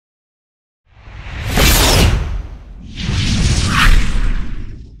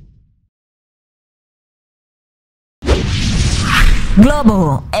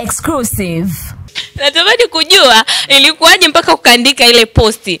Global exclusive. Natamani kujua ilikuwaje mpaka ukaandika ile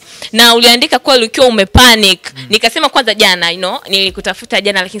posti na uliandika kwa ukiwa umepanic. Nikasema kwanza jana, nilikutafuta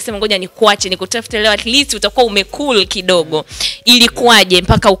jana lakini sema ngoja nikuache nikutafute leo at least utakuwa umecool kidogo. Ilikuwaje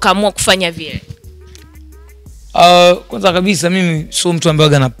mpaka ukaamua kufanya vile? Kwanza kabisa mimi sio mtu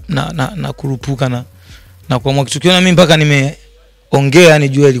ambaye na kurupuka na kuamua kitu. Kiona mimi mpaka nimeongea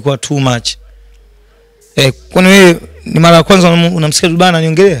nijue ilikuwa too much. Kwani wewe ni mara ya kwanza unamsikia Dudu Baya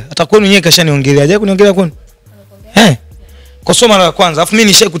aniongelea? Hata kwenu nyewe kashaniongelea. Je, kuniongelea kwenu? Kwa soma mara ya kwanza. Alafu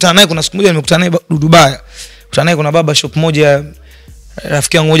mimi nishakutana naye kuna siku moja nimekutana naye Dudu Baya. Kutana naye kuna baba shop moja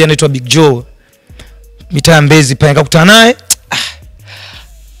rafiki yangu mmoja anaitwa Big Joe. Mitaa Mbezi pale nikakutana naye.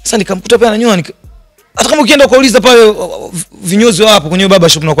 Sasa nikamkuta pale ananyoa hata kama ukienda kuuliza pale vinyozi wapo kwenye baba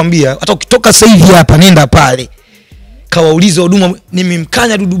shop nakwambia hata ukitoka sasa hivi hapa nenda pale. Kawauliza huduma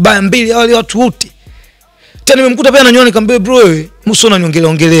nimemkanya Dudu Baya mbele wale watu wote. Tena nimemkuta pia ananyoa nikamwambia bro wewe msona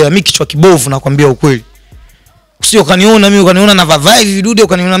niongelea mimi kichwa kibovu nakwambia ukweli. Usio kaniona mimi ukaniona na vavai vidude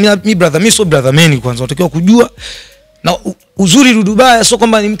ukaniona mimi brother mimi so brother man kwanza unatakiwa kujua na uzuri Dudu Baya sio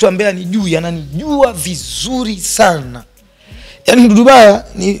kwamba ni mtu ambaye anijui ananijua vizuri sana. Yaani Dudu Baya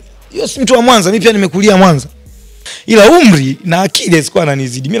ni yeye si mtu wa Mwanza mimi pia nimekulia Mwanza. Ila umri na akili sikuwa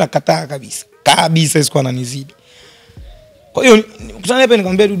ananizidi mimi nakataa kabisa sikuwa ananizidi. Kwa hiyo mkutana hapa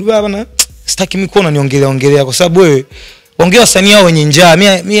nikamwambia Dudu Baya bana sitaki mimi kuona niongelea kwa sababu wewe ongea wasanii hao wenye njaa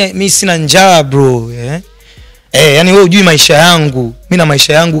mimi sina njaa bro yani wewe hujui maisha yangu mimi na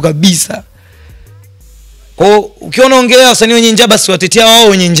maisha yangu kabisa. Kwa ukiona ongea wasanii wenye njaa basi watetea wao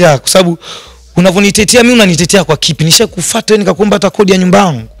wenye njaa kwa sababu unavonitetea mimi unanitetea kwa kipi? Nishakufuata nikakuomba hata kodi ya nyumba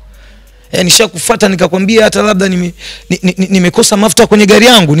yangu. Nishakufuata nikakwambia hata labda nimekosa mafuta kwenye gari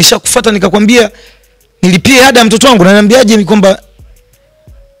yangu. Nishakufuata nikakwambia nilipie ada mtoto wangu. Unaniambiaje mimi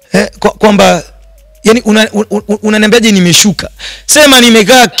kwamba yani unaniambiaje nimeshuka? Sema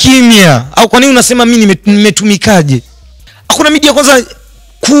nimekaa kimya au kwa nini unasema mimi nimetumikaje? Hakuna media kwanza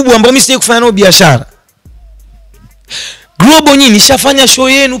kubwa ambayo mimi sije kufanya nayo biashara. Global nyinyi nishafanya show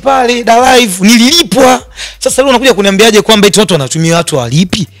yenu pale da live nililipwa. Sasa leo unakuja kuniambiaje kwamba eti watu wanatumia watu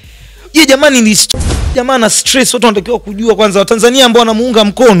walipi? Je, jamani ni jamaa na stress watu wanatakiwa kujua kwanza Watanzania ambao wanamuunga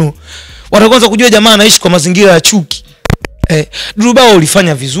mkono. Wataanza kujua jamaa anaishi kwa mazingira ya chuki. Dudu Baya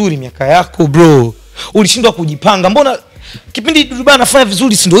ulifanya vizuri miaka yako bro. Ulishindwa kujipanga. Mbona kipindi Dudu Baya anafanya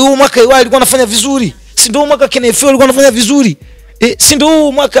vizuri si ndio huo mwaka YALIYOMO alikuwa anafanya vizuri? Si ndio mwaka KNF alikuwa anafanya vizuri? Si ndio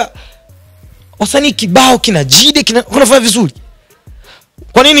huo mwaka wasanii kibao kina Jide kinafanya vizuri?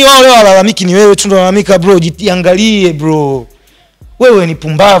 Kwa nini wao leo walalamiki ni wewe tu ndio unalalamika bro? Jiangalie bro. Wewe ni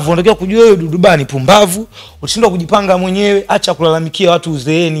pumbavu, unatakiwa kujua wewe Dudu Baya ni pumbavu. Ulishindwa kujipanga mwenyewe, acha kulalamikia watu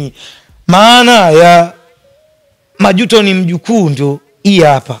uzeeni. Maana ya majuto ni mjukuu ndio hii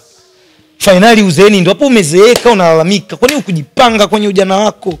hapa. Finali uzeeni ndio hapo umezeeka unalalamika. Kwa nini ukujipanga kwenye ujana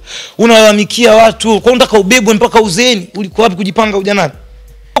wako? Unalalamikia watu. Kwa unataka ubebwe mpaka uzeeni. Ulikuwa wapi kujipanga ujanani?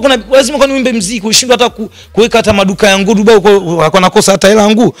 Kuna lazima kwa uimbe muziki ulishindwa hata kuweka hata maduka ya nguo Dudu Baya uko nakosa hata hela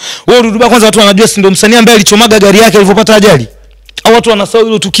nguo. Wewe Dudu Baya kwanza watu wanajua si ndio msanii ambaye alichomaga gari yake alipopata ajali. Au watu wanasahau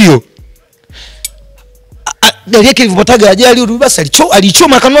hilo tukio. Gari yake ilipopata ajali Dudu Baya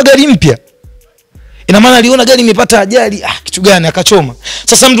alichoma akanunua gari mpya. Ina maana aliona gari imepata ajali, kitu gani akachoma.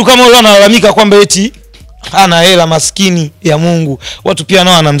 Sasa mtu kama yule analalamika kwamba eti hana hela maskini ya Mungu. Watu pia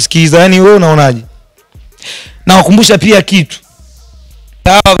nao wanamsikiza. Yaani wewe unaonaje? Na wakumbusha pia kitu.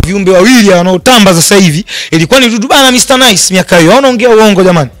 Hawa viumbe wawili wanaotamba sasa hivi ilikuwa ni Dudu Baya na Mr Nice miaka hiyo. Wanaongea uongo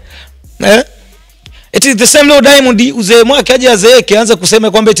jamani. Eti the same Lord Diamond uzee mwake aje azeeke aanze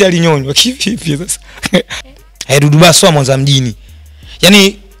kusema kwamba eti alinyonywa. Kipi sasa? Dudu Baya sio Mwanza mjini.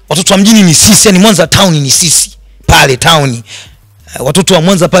 Yaani watoto wa mjini ni sisi, yani Mwanza town ni sisi. Pale town. Watoto wa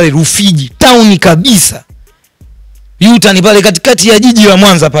Mwanza pale Rufiji, town kabisa. Yuta ni pale katikati ya jiji la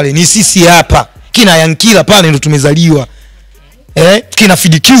Mwanza pale ni sisi hapa. Kina Yankila pale ndo tumezaliwa. Kina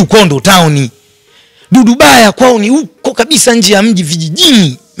FDQ Kondo town. Dudu Baya kwao ni huko kabisa nje ya mji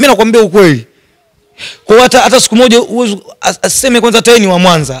vijijini. Mimi nakwambia ukweli. Kwa hata siku moja aseme kwanza tayari ni wa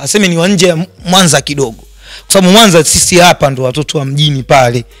Mwanza, aseme ni wa nje ya Mwanza kidogo. Kwa sababu Mwanza sisi hapa ndo watoto wa mjini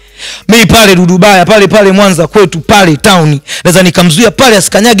pale. Mimi pale Dudu Baya pale Mwanza kwetu pale town. Naweza nikamzuia pale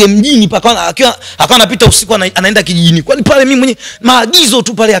asikanyage mjini paka akiwa anapita usiku anaenda kijijini. Kwani pale mimi mwenyewe maagizo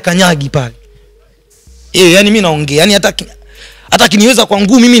tu pale akanyagi pale. Yani mimi naongea, yani hata kiniweza kwa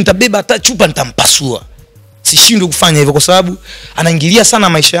ngumu mimi nitabeba hata chupa nitampasua. Sishindwe kufanya hivyo kwa sababu anaingilia sana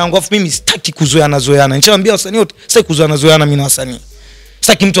maisha yangu. Alafu mimi sitaki kuzoeana. Nishawaambia wasanii wote sitaki kuzoeana mimi na wasanii.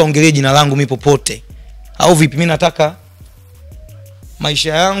 Sitaki mtu aongelee jina langu mimi popote. Au vipi mimi nataka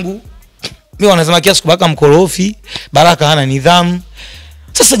maisha yangu. Mimi wanasema kiasi kubaka mkorofi, Baraka hana nidhamu.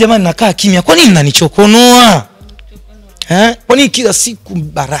 Sasa jamani nakaa kimya. Kwa nini mnanichokonoa? Kwani kila siku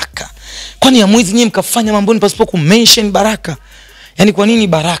Baraka? Kwani ya mwezi nyinyi mkafanya mambo ni pasipo kumention Baraka? Yani kwa nini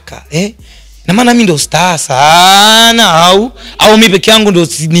Baraka? Na maana mimi ndo star sana au mimi peke yangu ndo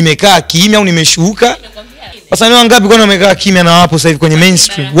nimekaa kimya au nimeshuka? Wasanii wangapi kwani wamekaa kimya na wapo sasa hivi kwenye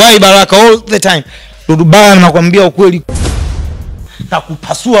mainstream? Why Baraka all the time? Dudu Baya nakwambia ukweli.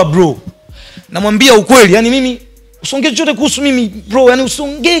 Nakupasua bro. Namwambia ukweli, yani mimi usiongee chochote kuhusu mimi bro, yani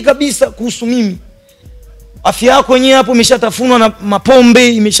usiongee kabisa kuhusu mimi. Afya yako yenyewe hapo imeshatafunwa na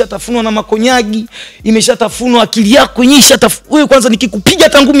mapombe, imeshatafunwa na makonyagi, imeshatafunwa akili yako yenyewe wewe kwanza nikikupiga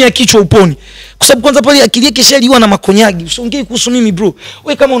hata ngumi ya kichwa uponi. Kwa sababu kwanza pale akili yake shaliwa na makonyagi. Usiongee kuhusu mimi bro.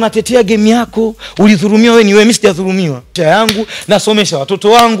 Wewe kama unatetea game yako, ulidhulumiwa wewe ni wewe, mimi sijadhulumiwa. Cha yangu nasomesha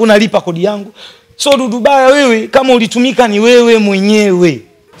watoto wangu, nalipa kodi yangu. So Dudu Baya wewe kama ulitumika ni wewe mwenyewe.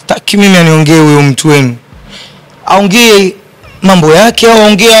 Sitaki mimi aniongee huyo mtu wenu. Aongee mambo yake au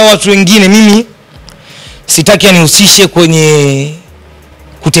aongee watu wengine, mimi sitaki anihusishe kwenye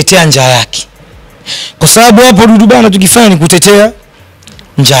kutetea njaa yake. Kwa sababu hapo Dudu Baya anachokifanya ni kutetea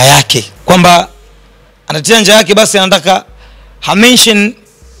njaa yake. Kwamba anatetea njaa yake basi anataka mention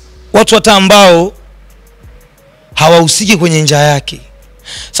watu hata ambao hawahusiki kwenye njaa yake.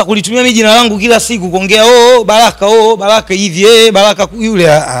 Sasa kulitumia mimi jina langu kila siku kuongea Baraka, Baraka hivi, Baraka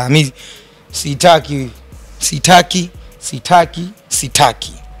yule, mimi sitaki.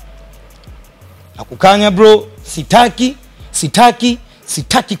 Nakukanya bro,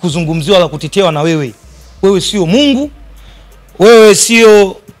 sitaki kuzungumziwa wala kutetewa na wewe. Wewe sio Mungu. Wewe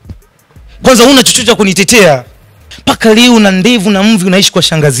sio, kwanza una chochote cha kunitetea. Paka leo una ndevu na mvi unaishi kwa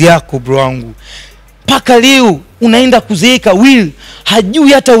shangazi yako bro wangu. Paka leo unaenda kuzeeka Will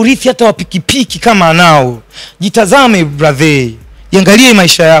hajui hata urithi hata wa pikipiki kama anao. Jitazame brother, iangalie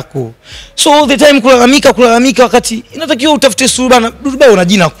maisha yako. So all the time kulalamika wakati inatakiwa utafute suluhu. Dudu Baya una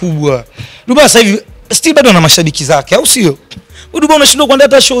jina kubwa. Dudu Baya sasa hivi still bado ana mashabiki zake au sio? Dudu Baya unashindwa kuandaa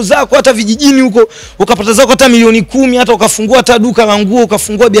hata show zako hata vijijini huko, ukapata zako hata milioni 10, hata ukafungua hata duka la nguo,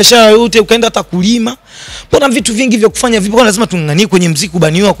 ukafungua biashara yote, ukaenda hata kulima. Mbona vitu vingi vya kufanya vipo? Kwa lazima tunganganie kwenye muziki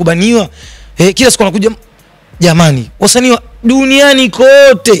kubaniwa. Kila siku anakuja jamani. Wasanii duniani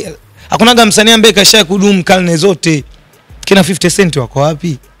kote hakunaga msanii ambaye kasha kudumu karne zote. Kina 50 Cent wako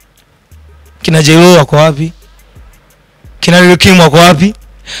wapi? Kina Jelo wako wapi? Kina Lil Kim wako wapi?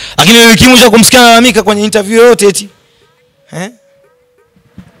 Lakini Lil Kim usha kumsikia analalamika kwenye interview yote eti.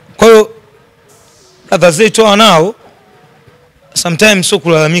 Kwa hiyo brother zetu wanao sometimes so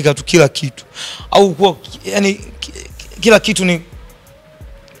kulalamika tu kila kitu. Au kwa yani kila kitu ni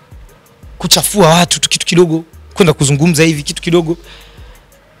kuchafua watu tu kitu kidogo, kwenda kuzungumza hivi kitu kidogo.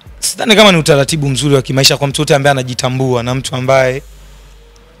 Sidhani kama ni utaratibu mzuri wa kimaisha kwa mtu yote ambaye anajitambua na mtu ambaye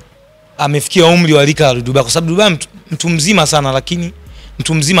amefikia umri wa rika la Dudu Baya. Kwa sababu Dudu Baya mtu mzima sana, lakini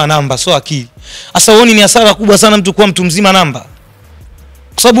mtu mzima namba sio akili. Sasa uone ni hasara kubwa sana mtu kuwa mtu mzima namba.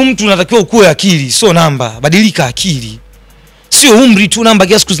 Kwa sababu mtu unatakiwa ukue akili, sio namba. Badilika akili. Sio umri tu namba,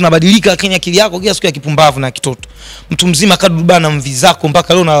 kila siku zinabadilika, lakini akili yako kila siku ya kipumbavu na kitoto. Mtu mzima kama Dudu Baya na mvi zako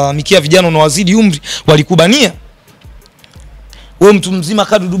mpaka leo unalalamikia vijana unawazidi umri, walikubania. Wewe mtu mzima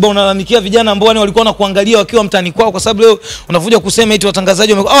kama Dudu Baya unalalamikia vijana ambao walikuwa wanakuangalia wakiwa mtani kwao, kwa sababu leo unavuja kusema eti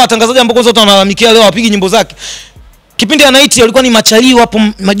watangazaji watangazaji ambao kwanza wanalalamikia leo wapigi nyimbo zake. Kipindi anaiti walikuwa ni machalio hapo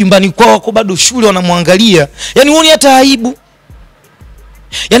majumbani kwao, wako bado shule wanamwangalia. Yaani uone hata aibu.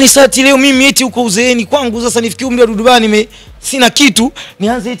 Yaani sasa leo mimi eti uko uzeeni kwangu sasa nifikie umri wa Dudu Baya sina kitu,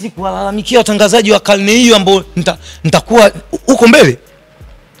 nianze eti kuwalalamikia watangazaji wa karne hiyo ambao nitakuwa huko mbele.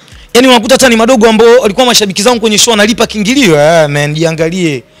 Yaani unakuta hata ni madogo ambao walikuwa mashabiki zangu kwenye show analipa kiingilio. Man,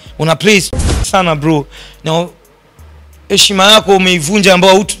 jiangalie. Una play sana bro. Na heshima yako umeivunja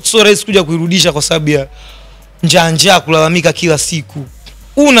ambao sio rahisi kuja kuirudisha kwa sababu ya njaa kulalamika kila siku.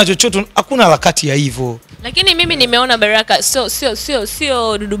 Una chochote, hakuna harakati ya hivyo. Lakini mimi nimeona Baraka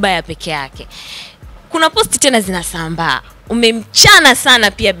sio Dudu Baya peke yake. Kuna posti tena zinasambaa. Umemchana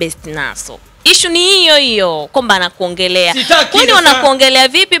sana pia Best Naso. Issue ni hiyo kwamba anakuongelea. Kwani wanakuongelea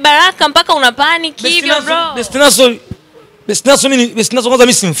vipi Baraka mpaka una panic hivyo bro? Best Naso kwanza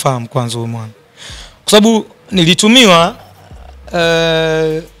mimi simfahamu kwanza huyo mwana. Kwa sababu nilitumiwa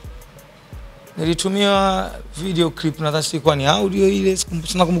video clip na dhasi kwa ni audio ile,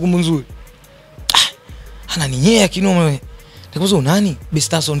 sina kumbukumbu nzuri. Ananinyea kinoma. Nikamuuliza nani?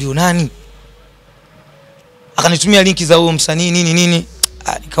 Best Naso ndio nani? Akanitumia linki za huyo msanii nini.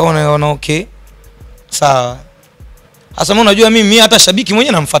 Nikaona okay. Sawa. Sasa mbona unajua mimi hata shabiki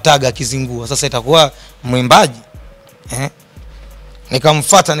mwenyewe namfuataga akizingua. Sasa itakuwa mwimbaji.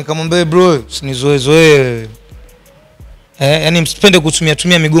 Nikamfuata nikamwambia bro, usinizoezoe. Yani msipende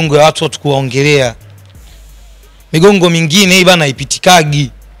kutumia migongo ya watu kuwaongelea. Migongo mingine hii bana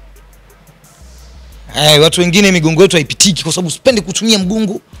ipitikagi. Watu wengine migongo yetu haipitiki kwa sababu sipendi kutumia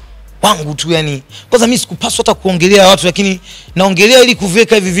mgongo wangu tu yani. Kwanza mimi sikupaswa hata kuongelea watu, lakini naongelea ili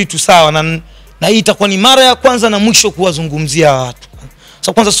kuweka hivi vitu sawa, na hii itakuwa ni mara ya kwanza na mwisho kuwazungumzia watu.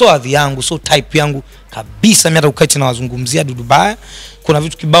 Sasa kwanza sio adhi yangu, sio type yangu kabisa mimi hata ukati na wazungumzia Dudu Baya. Kuna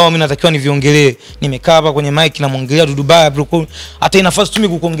vitu kibao mimi natakiwa niviongelee. Nimekaa hapa kwenye mic na muongelea Dudu Baya bro. Hata inafasi tu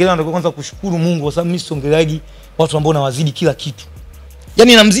mimi kuongelea ndio kwanza kushukuru Mungu kwa sababu mimi siongeleagi watu ambao nawazidi kila kitu.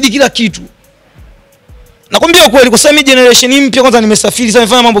 Yaani namzidi kila kitu. Nakwambia ukweli kwa sababu mimi generation mpya kwanza nimesafiri sasa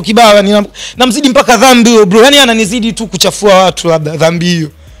nimefanya mambo kibao yani namzidi mpaka dhambi hiyo bro. Yaani ananizidi tu kuchafua watu labda dhambi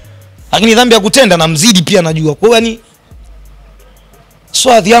hiyo. Lakini dhambi ya kutenda namzidi pia najua. Kwa hiyo yani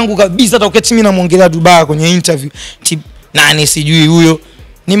swali yangu kabisa hata uketi mimi namuongelea Dudu Baya kwenye interview nani sijui huyo,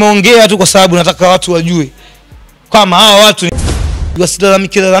 nimeongea tu kwa sababu nataka watu wajue kama hawa watu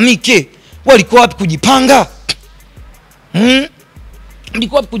wasilalamike walikuwa wapi kujipanga.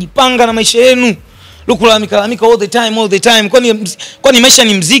 Mlikuwa wapi kujipanga na maisha yenu? Lukulalamika all the time. Kwani maisha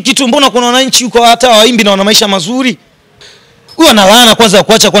ni mziki tu? Mbona kuna wananchi huko hata waimbi na wana maisha mazuri? Huyo analaana kwanza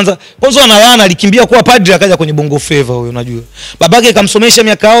kuacha kwanza analaana alikimbia kuwa padri akaja kwenye Bongo Flava huyo unajua. Babake kamsomesha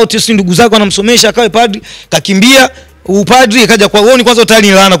miaka yote, si ndugu zake wanamsomesha akawe padri, kakimbia upadri akaja kwa uoni kwanza utali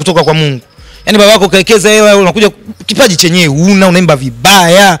ni laana kutoka kwa Mungu. Yaani babako kaekeza hela unakuja kipaji chenyewe unaimba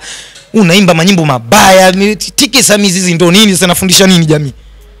vibaya, unaimba manyimbo mabaya, tiki za mizizi ndio nini sasa nafundisha nini jamii?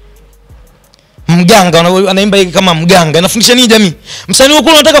 Mganga anaimba kama mganga, anafundisha nini jamii? Msanii wako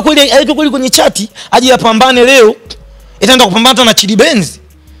unataka kweli aitwe kweli kwenye chati aje apambane leo itaenda kupambana na Chidi Benz.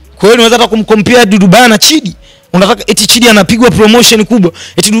 Kweli unaweza hata kumcompare Dudu Baya na Chidi? Unataka eti Chidi anapigwa promotion kubwa,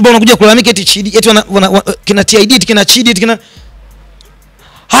 eti Dudu Baya unakuja kulalamika eti Chidi eti kina TID eti kina Chidi eti kina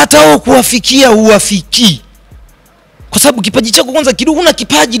hata wao kuwafikia huwafikii. Kwa sababu kipaji chako kwanza kidogo una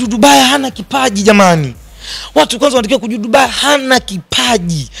kipaji. Dudu Baya hana kipaji jamani. Watu kwanza wanatakiwa kujua Dudu Baya hana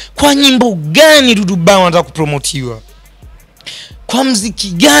kipaji. Kwa nyimbo gani Dudu Baya anataka kupromotiwa? Kwa muziki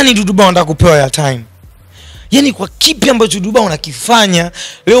gani Dudu Baya anataka kupewa ya time? Yaani kwa kipi ambacho Dudu Baya unakifanya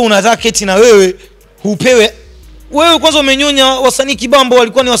leo unataka eti na wewe upewe? Wewe kwanza umenyonya wasanii kibao ambao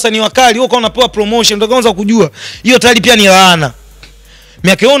walikuwa ni wasanii wakali, wao unapewa promotion, ndio kwanza kujua hiyo tayari pia ni laana.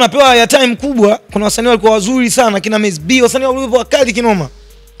 Miaka yao unapewa ya time kubwa, kuna wasanii walikuwa wazuri sana kina MSB, wasanii walikuwa wakali kinoma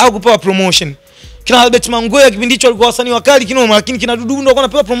au kupewa promotion. Kina Albert Mangwea kipindi hicho walikuwa wasanii wakali kinoma, lakini kina Dudu ndio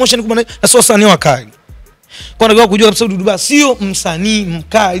wanapewa promotion kubwa na sio wasanii wakali. Kwa ndio kujua kabisa Dudu Baya sio msanii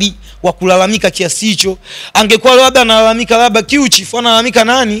mkali wa kulalamika kiasi hicho. Angekuwa labda analalamika labda Q-Chief analalamika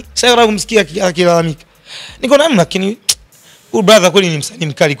nani? Sasa unataka kumsikia akilalamika. Niko namna lakini huyu brother kweli ni msanii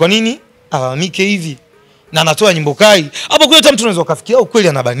mkali. Kwa nini alalamike hivi? Na anatoa nyimbo kali. Hapo kweli hata mtu unaweza kufikiria au kweli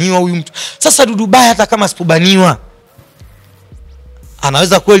anabaniwa huyu mtu. Sasa Dudu Baya hata kama asipobaniwa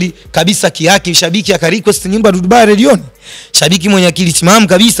anaweza kweli kabisa kiaki shabiki aka request nyimbo Dudu Baya redioni. Shabiki mwenye akili timamu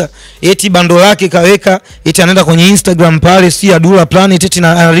kabisa eti bando lake kaweka eti anaenda kwenye Instagram pale si Adula Planet eti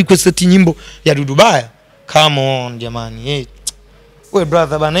na request eti nyimbo ya Dudu Baya. Come on jamani. Wewe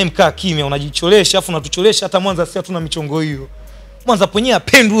brother bana mkaa kimya unajicholesha afu unatucholesha hata Mwanza si hatuna michongo hiyo. Mwanza penye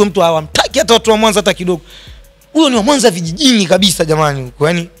apendwe huyo mtu hawamtaki hata watu wa Mwanza hata kidogo. Huyo ni wa Mwanza vijijini kabisa jamani huko.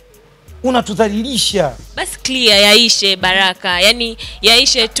 Yaani unatudhalilisha. Basi clear yaishe Baraka. Yaani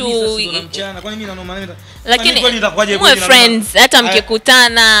yaishe tu. Kwani mimi na maneno. Lakini mwe friends hata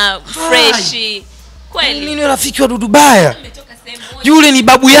mkikutana fresh. Kweli. Mimi ni rafiki wa Dudu Baya. Yule ni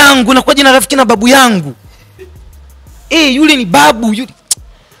babu yangu na kwa jina rafiki na babu yangu. Yule ni babu yule.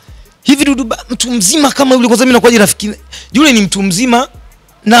 Hivi Dudu Baya mtu mzima kama yule kwanza mimi nakuwa rafiki. Yule ni mtu mzima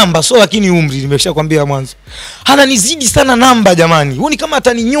namba so lakini umri nimeshakwambia mwanzo. Hananizidi sana namba jamani. Huoni kama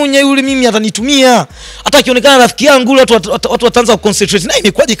ataninyonya yule mimi atanitumia. Hata akionekana rafiki yangu yule watu wataanza kuconcentrate naye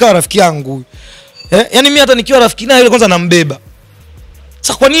imekwaje kama rafiki yangu. Yaani mimi hata nikiwa rafiki naye yule kwanza nambeba.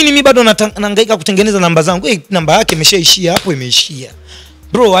 Sasa kwa nini mimi bado nahangaika kutengeneza namba zangu? Namba yake imeshaishia hapo imeishia.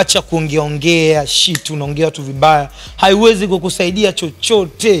 Bro acha kuongea shit unaongea tu vibaya. Haiwezi kukusaidia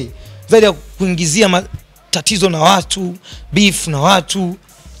chochote zaidi ya kuingizia matatizo na watu, beef na watu,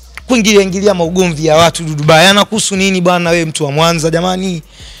 kuingilia maugomvi ya watu. Dudu Baya anakuhusu nini bwana wewe mtu wa Mwanza jamani?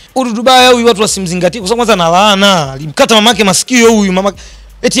 Dudu Baya huyu watu wasimzingatie kwa sababu kwanza analaana. Alimkata mamake masikio huyu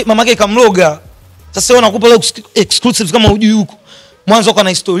mamake kamloga. Sasa wewe unakupa leo exclusives kama hujui huko. Mwanzo kana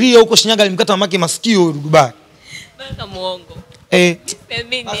historia huko Shinyanga alimkata mamake masikio Dudu Baya. Baraka muongo.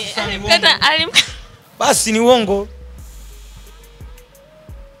 Basi ni uongo.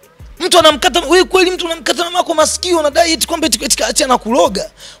 Mtu anamkata wewe kweli mtu anamkata mamako masikio unadai eti kwamba eti acha na kuloga.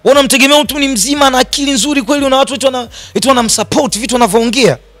 Wewe unamtegemea mtu ni mzima na akili nzuri kweli una watu eti wanamsupport vitu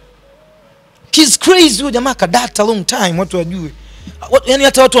wanavyoongea. He's crazy huyo jamaa kadata long time watu wajue. Yaani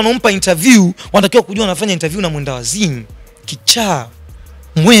hata watu wanaompa interview wanatakiwa kujua anafanya interview na mwenda wazimu. Kichaa.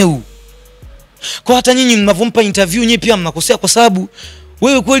 Mweu. Kwa hata nyinyi mnavompa interview nyinyi pia mnakosea, kwa sababu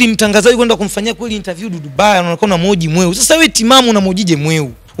wewe kweli mtangazaji kwenda kumfanyia kweli interview Dudu Baya unaona moji mweu. Sasa wewe timamu unamojije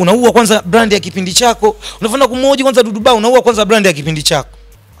mweu? Unaua kwanza brand ya kipindi chako. Unafanya kumoji kwanza Dudu Baya, unaua kwanza brand ya kipindi chako.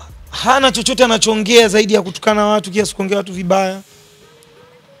 Hana chochote anachoongea zaidi ya kutukana watu, kiasi kuongea watu vibaya.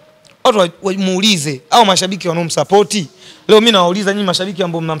 Watu wamuulize au mashabiki wanaomsupport. Leo mimi nawauliza nyinyi mashabiki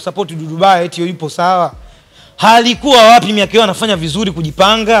ambao mnamsupport Dudu Baya eti yupo sawa. Halikuwa wapi miaka yao anafanya vizuri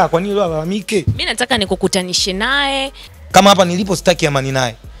kujipanga? Kwa nini leo alalamike? Mimi nataka nikukutanishe naye. Kama hapa nilipo sitaki amani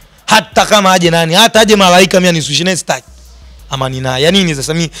naye. Hata kama aje nani, hata aje malaika mimi anisushi naye sitaki amani naye. Ya nini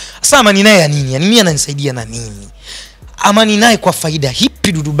sasa mimi? Sasa amani naye ya nini? Yaani mimi ananisaidia na nini? Amani naye kwa faida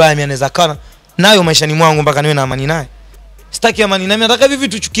hipi Dudu Baya mimi anaweza kana nayo maishani mwangu mpaka niwe na amani naye? Sitaki amani naye. Nataka hivi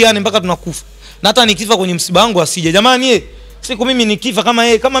vitu tuchukiane mpaka tunakufa. Na hata nikifa kwenye msiba wangu asije. Jamani siku mimi nikifa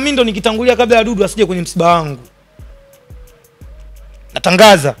kama mimi ndo nikitangulia kabla ya Dudu asije kwenye msiba wangu.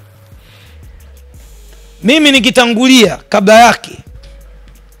 Natangaza mimi nikitangulia kabla yake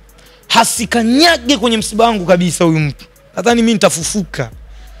asikanyage kwenye msiba wangu kabisa huyu mtu. Nadhani mimi nitafufuka.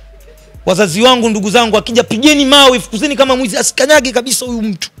 Wazazi wangu, ndugu zangu akija pigeni mawe, fukuzeni kama mwizi, asikanyage kabisa huyu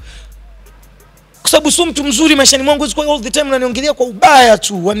mtu. Kwa sababu sio mtu mzuri maishani mwangu, kwa all the time unaniongelea kwa ubaya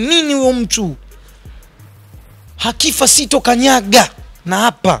tu. Wa nini huyo mtu? Akifa sitokanyaga na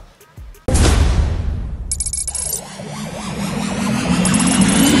hapa.